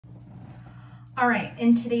All right,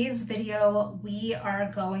 in today's video, we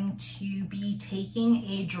are going to be taking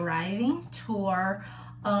a driving tour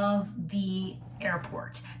of the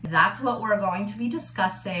airport. That's what we're going to be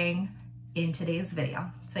discussing in today's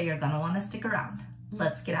video. So you're gonna wanna stick around.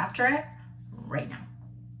 Let's get after it right now.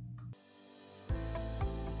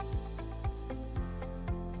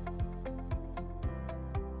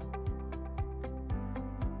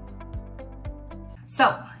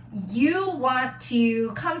 So you want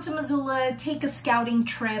to come to Missoula, take a scouting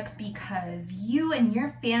trip because you and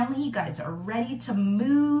your family, you guys are ready to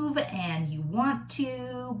move and you want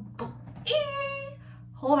to,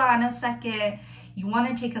 hold on a second. You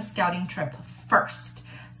want to take a scouting trip first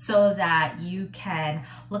so that you can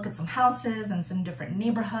look at some houses and some different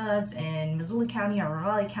neighborhoods in Missoula County or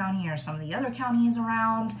Raleigh County or some of the other counties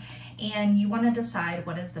around. And you want to decide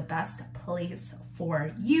what is the best place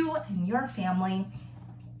for you and your family.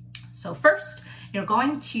 So first, you're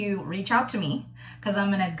going to reach out to me because I'm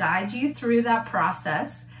going to guide you through that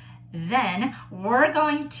process. Then we're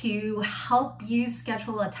going to help you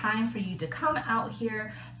schedule a time for you to come out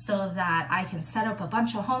here so that I can set up a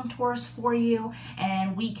bunch of home tours for you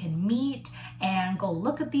and we can meet and go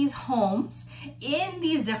look at these homes in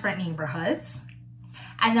these different neighborhoods.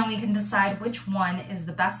 And then we can decide which one is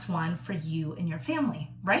the best one for you and your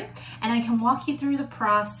family, right? And I can walk you through the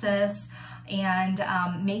process and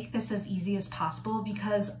make this as easy as possible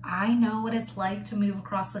because I know what it's like to move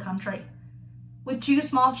across the country with two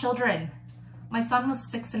small children. My son was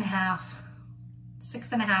 6.5.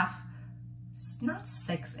 Not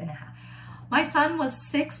 6.5. My son was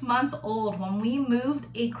 6 months old when we moved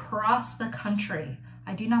across the country.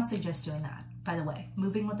 I do not suggest doing that, by the way.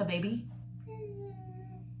 Moving with a baby,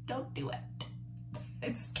 don't do it.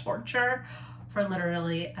 It's torture for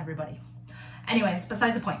literally everybody. Anyways,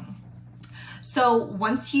 besides the point. So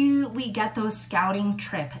once we get those scouting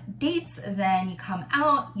trip dates, then you come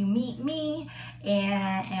out, you meet me,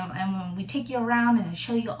 and when we take you around and I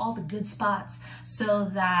show you all the good spots so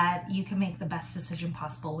that you can make the best decision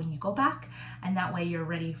possible when you go back, and that way you're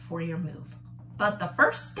ready for your move. But the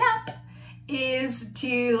first step is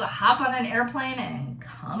to hop on an airplane and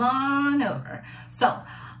come on over. So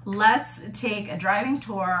let's take a driving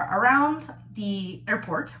tour around the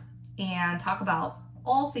airport and talk about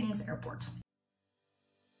all things airport.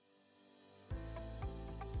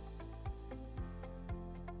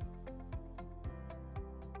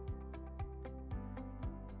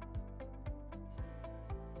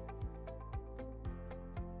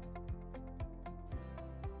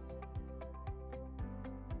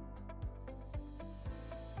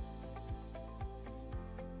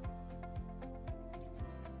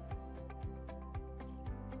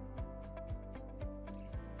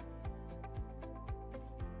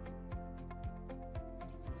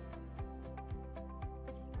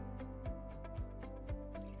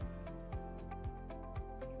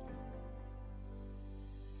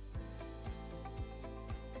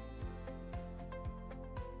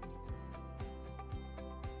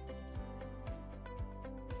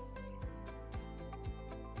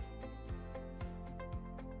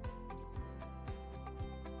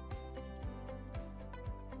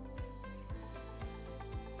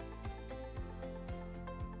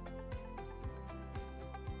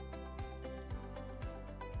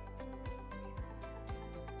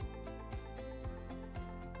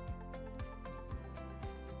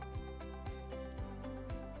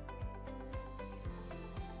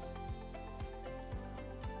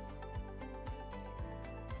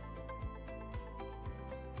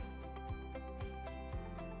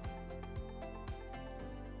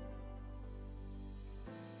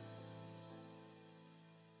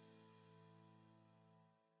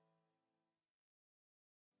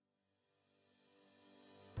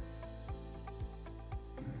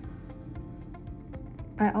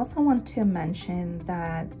 I also want to mention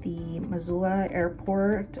that the Missoula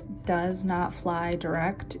Airport does not fly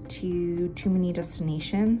direct to too many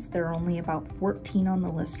destinations. There are only about 14 on the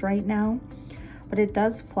list right now, but it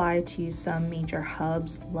does fly to some major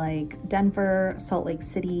hubs like Denver, Salt Lake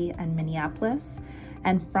City, and Minneapolis.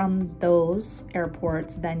 And from those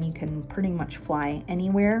airports, then you can pretty much fly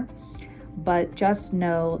anywhere. But just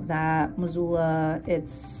know that Missoula,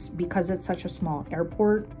 because it's such a small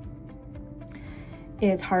airport,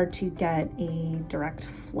 it's hard to get a direct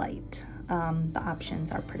flight. The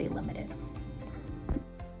options are pretty limited.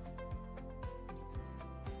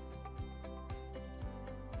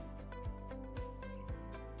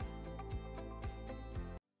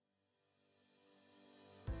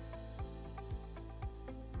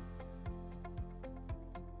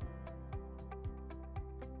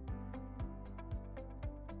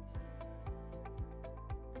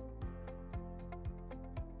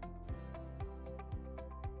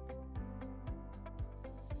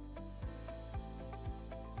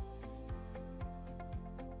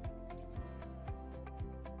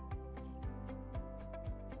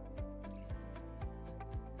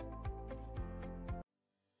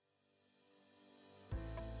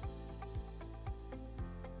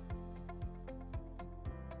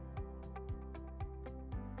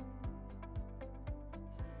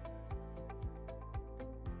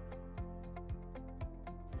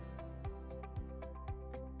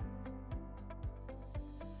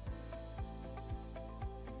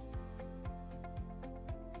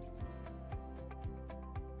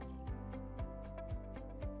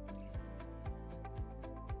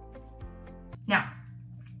 Now,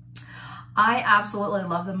 I absolutely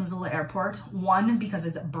love the Missoula Airport. One, because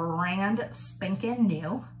it's brand spanking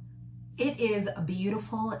new. It is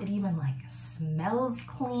beautiful. It even like smells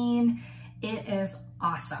clean. It is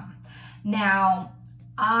awesome. Now,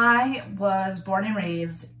 I was born and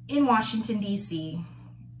raised in Washington, D.C.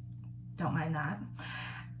 Don't mind that.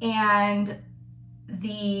 And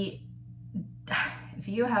if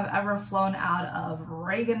you have ever flown out of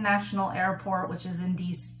Reagan National Airport, which is in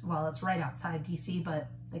D.C., well, it's right outside D.C., but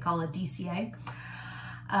they call it DCA.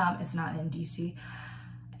 It's not in D.C.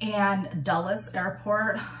 And Dulles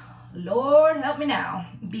Airport, Lord help me now,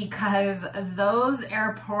 because those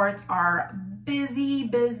airports are busy,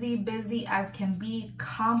 busy, busy as can be,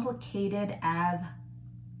 complicated as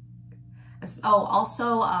oh,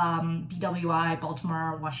 also BWI,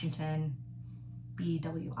 Baltimore, Washington,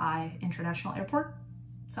 BWI International Airport,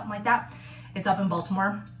 something like that. It's up in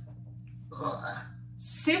Baltimore. Ugh.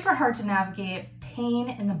 Super hard to navigate, pain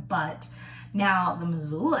in the butt. Now, the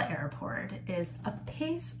Missoula Airport is a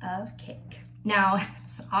piece of cake. Now,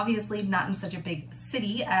 it's obviously not in such a big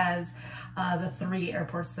city as the 3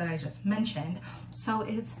 airports that I just mentioned, so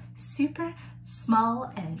it's super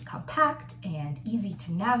small and compact and easy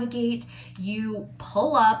to navigate. You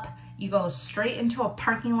pull up, you go straight into a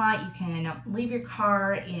parking lot. You can leave your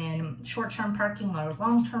car in short-term parking or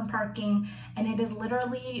long-term parking, and it is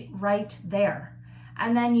literally right there.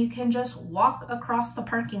 And then you can just walk across the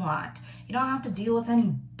parking lot. You don't have to deal with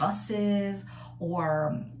any buses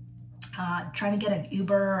or trying to get an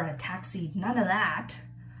Uber or a taxi, none of that.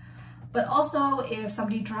 But also, if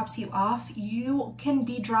somebody drops you off, you can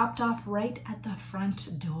be dropped off right at the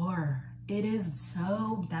front door. It is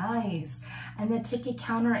so nice. And the ticket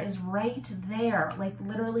counter is right there, like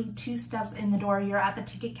literally 2 steps in the door, you're at the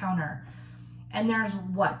ticket counter. And there's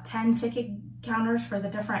what, 10 ticket counters for the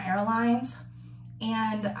different airlines?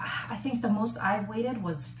 And I think the most I've waited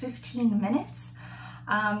was 15 minutes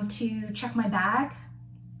to check my bag.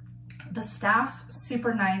 The staff,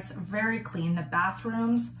 super nice, very clean. The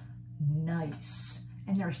bathrooms, nice.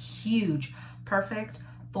 And they're huge, perfect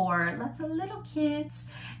for lots of little kids.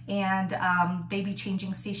 And baby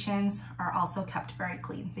changing stations are also kept very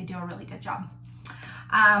clean. They do a really good job.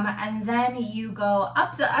 And then you go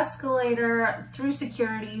up the escalator through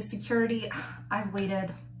security. Security, I've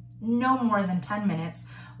waited no more than 10 minutes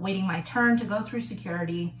waiting my turn to go through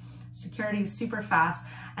security. Security is super fast.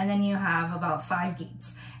 And then you have about 5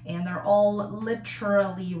 gates, and they're all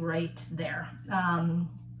literally right there.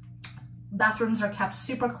 Bathrooms are kept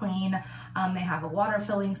super clean. They have a water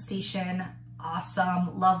filling station.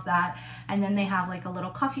 Awesome, love that. And then they have like a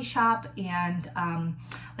little coffee shop and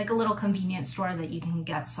like a little convenience store that you can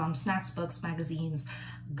get some snacks, books, magazines,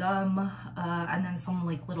 gum, and then some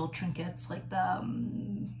like little trinkets like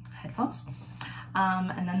the headphones.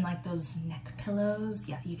 And then like those neck pillows.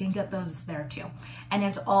 Yeah, you can get those there too. And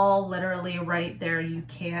it's all literally right there. You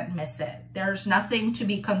can't miss it. There's nothing to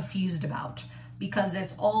be confused about because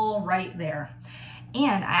it's all right there.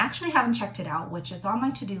 And I actually haven't checked it out, which is on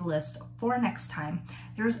my to-do list for next time.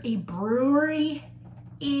 There's a brewery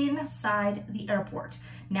inside the airport.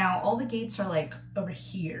 Now, all the gates are like over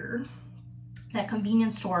here. That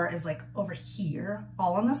convenience store is like over here,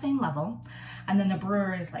 all on the same level. And then the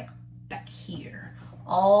brewery is like back here,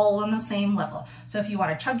 all on the same level. So if you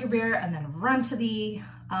want to chug your beer and then run to the,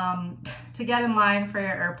 to get in line for your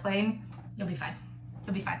airplane, you'll be fine.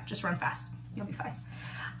 You'll be fine. Just run fast. You'll be fine.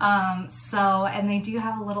 And they do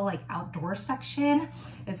have a little like outdoor section.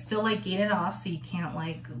 It's still like gated off, so you can't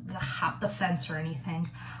like hop the fence or anything.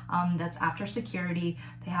 That's after security.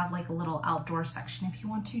 They have like a little outdoor section if you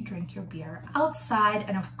want to drink your beer outside.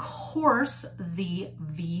 And of course, the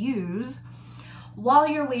views while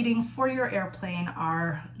you're waiting for your airplane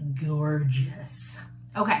are gorgeous.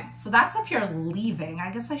 Okay, so that's if you're leaving.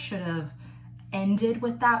 I guess I should have ended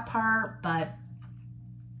with that part, but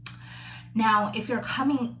now, if you're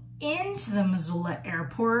coming into the Missoula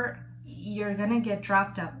Airport, you're gonna get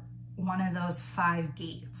dropped at one of those 5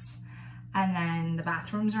 gates. And then the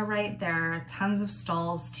bathrooms are right there, tons of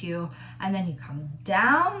stalls too. And then you come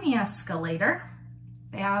down the escalator.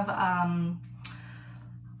 They have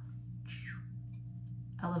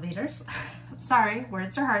elevators. Sorry,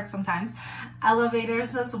 words are hard sometimes.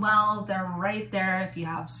 Elevators as well, they're right there if you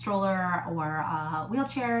have stroller or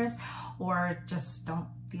wheelchairs or just don't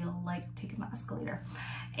feel like taking the escalator.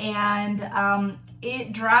 And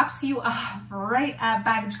it drops you off right at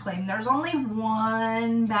baggage claim. There's only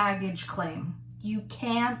one baggage claim. You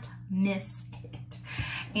can't miss it.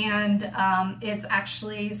 And it's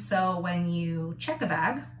actually, so when you check a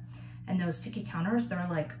bag and those ticket counters, they're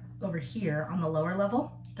like over here on the lower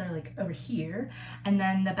level, they're like over here, and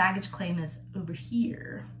then the baggage claim is over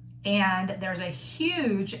here. And there's a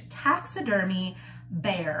huge taxidermy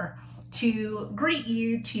bear to greet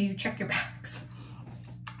you to check your bags.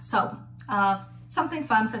 So something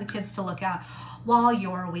fun for the kids to look at while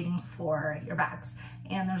you're waiting for your bags.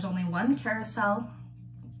 And there's only one carousel,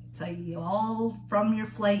 so you all, from your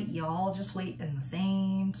flight, you all just wait in the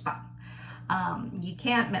same spot. You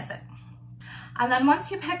can't miss it. And then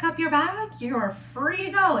once you pick up your bag, you are free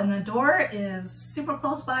to go, and the door is super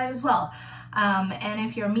close by as well. And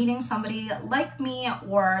if you're meeting somebody like me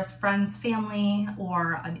or friends, family,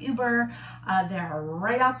 or an Uber, they're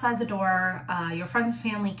right outside the door. Your friends and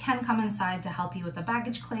family can come inside to help you with the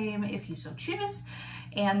baggage claim if you so choose,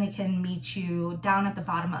 and they can meet you down at the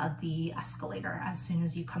bottom of the escalator as soon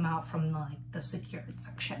as you come out from the secured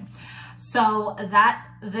section. So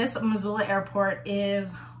this Missoula Airport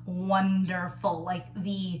is wonderful, like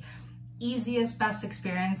the easiest, best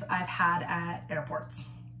experience I've had at airports,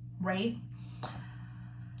 right?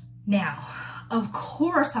 Now, of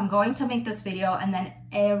course, I'm going to make this video and then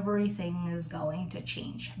everything is going to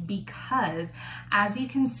change, because as you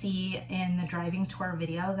can see in the driving tour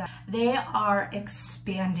video, that they are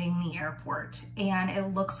expanding the airport, and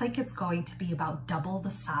it looks like it's going to be about double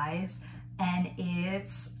the size, and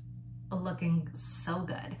it's looking so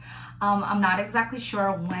good. I'm not exactly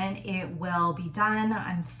sure when it will be done.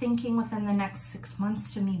 I'm thinking within the next 6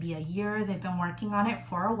 months to maybe a year. They've been working on it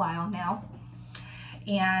for a while now,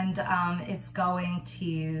 and it's going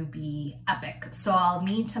to be epic. So I'll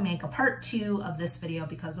need to make a part 2 of this video,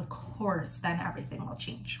 because of course then everything will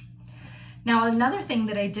change. Now, another thing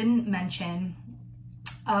that I didn't mention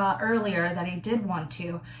earlier that I did want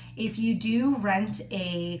to, if you do rent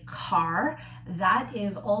a car, that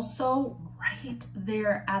is also right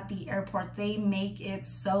there at the airport. They make it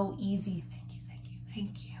so easy. Thank you, thank you,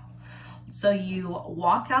 thank you. So you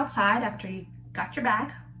walk outside after you got your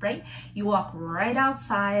bag, right? You walk right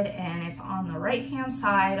outside and it's on the right-hand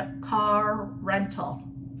side, car rental.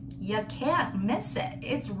 You can't miss it.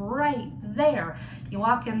 It's right there. You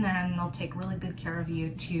walk in there and they'll take really good care of you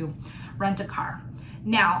to rent a car.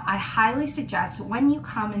 Now, I highly suggest when you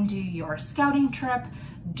come and do your scouting trip,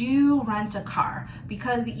 do rent a car,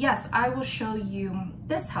 because yes, I will show you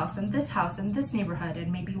this house and this house and this neighborhood,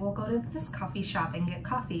 and maybe we'll go to this coffee shop and get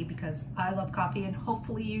coffee, because I love coffee and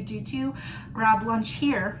hopefully you do too. Grab lunch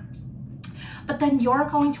here. But then you're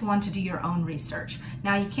going to want to do your own research.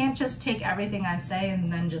 Now, you can't just take everything I say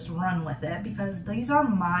and then just run with it, because these are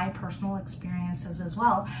my personal experiences as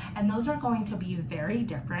well, and those are going to be very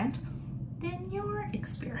different than your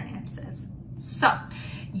experiences. So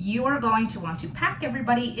you are going to want to pack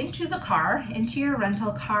everybody into the car, into your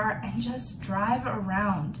rental car, and just drive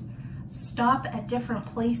around. Stop at different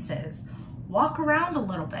places, walk around a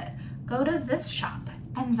little bit, go to this shop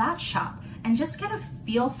and that shop, and just get a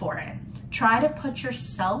feel for it. Try to put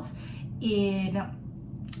yourself in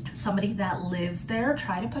somebody that lives there.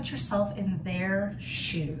 Try to put yourself in their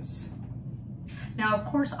shoes. Now, of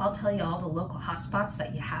course, I'll tell you all the local hotspots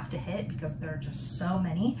that you have to hit, because there are just so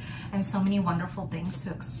many and so many wonderful things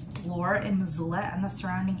to explore in Missoula and the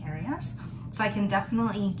surrounding areas. So I can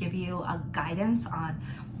definitely give you a guidance on,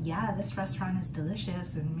 yeah, this restaurant is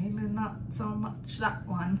delicious and maybe not so much that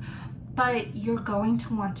one, but you're going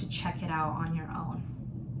to want to check it out on your own.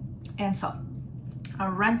 And so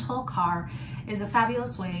a rental car is a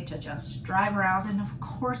fabulous way to just drive around, and of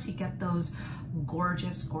course you get those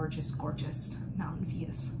gorgeous, gorgeous, gorgeous mountain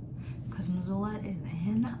views, because Missoula is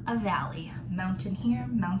in a valley. Mountain here,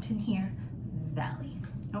 valley.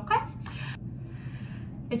 Okay?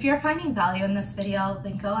 If you're finding value in this video,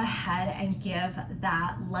 then go ahead and give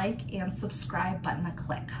that like and subscribe button a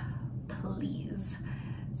click, please,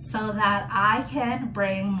 so that I can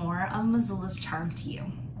bring more of Missoula's charm to you.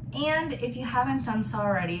 And if you haven't done so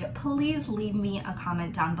already, please leave me a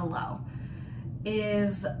comment down below.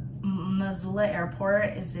 Is Missoula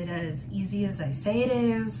Airport, is it as easy as I say it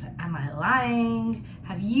is? Am I lying?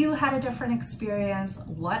 Have you had a different experience?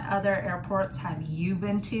 What other airports have you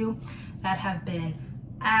been to that have been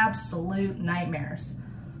absolute nightmares?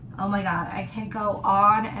 Oh my God, I can go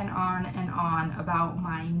on and on and on about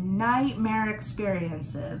my nightmare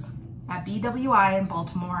experiences at BWI in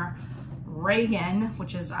Baltimore, Reagan,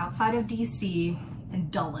 which is outside of DC,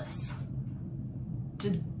 and Dulles.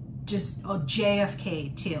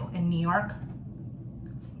 JFK too in New York.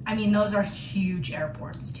 I mean, those are huge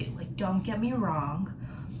airports too. Like, don't get me wrong,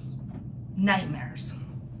 nightmares.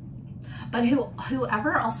 But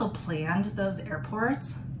whoever also planned those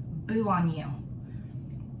airports, boo on you.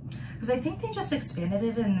 Because I think they just expanded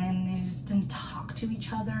it and then they just didn't talk to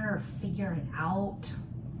each other or figure it out.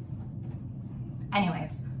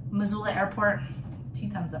 Anyways, Missoula Airport, 2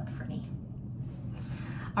 thumbs up for me.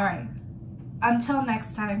 All right, until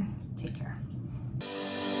next time, take care.